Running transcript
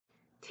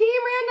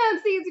Team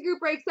Random C&C Group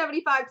break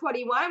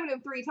 7521. I'm going to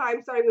do 3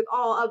 times, starting with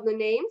all of the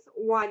names.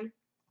 1,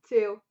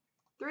 2,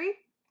 3.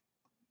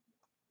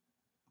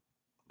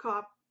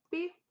 Copy.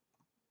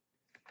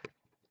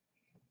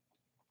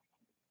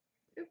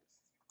 Oops.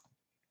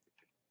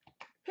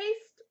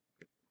 Paste.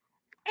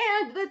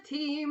 And the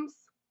teams.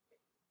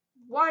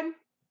 1,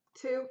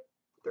 2,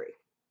 3.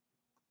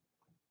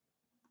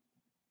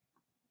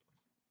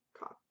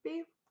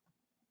 Copy.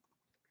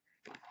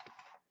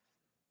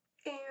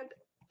 And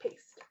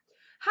paste.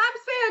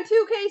 Habs fan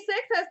 2K6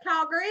 has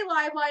Calgary,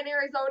 Liveline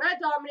Arizona,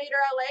 Dominator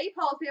LA,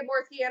 Paul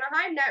Samborski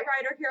Anaheim,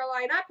 Netrider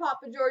Carolina,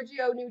 Papa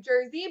Giorgio New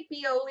Jersey,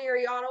 B.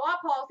 O'Leary Ottawa,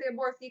 Paul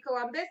Samborski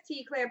Columbus,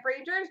 T. Clamp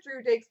Rangers,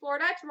 Drew Jakes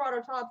Florida,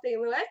 Toronto Top St.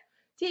 Louis,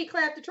 T.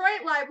 Clamp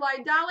Detroit,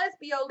 Liveline Dallas,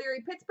 B.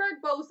 O'Leary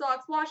Pittsburgh, Bo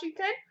Sox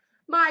Washington,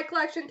 My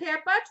Collection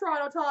Tampa,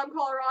 Toronto Tom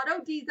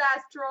Colorado,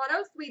 D-Zast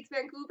Toronto, Sweets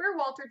Vancouver,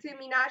 Walter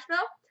Timmy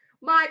Nashville,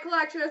 My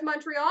Collection is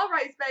Montreal,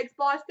 Rice Bags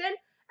Boston,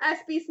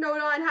 SB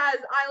Snowdon has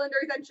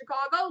Islanders in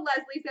Chicago,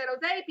 Leslie San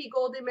Jose, B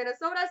Golden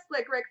Minnesota,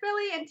 Slick Rick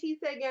Philly, and T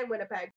Sagan Winnipeg.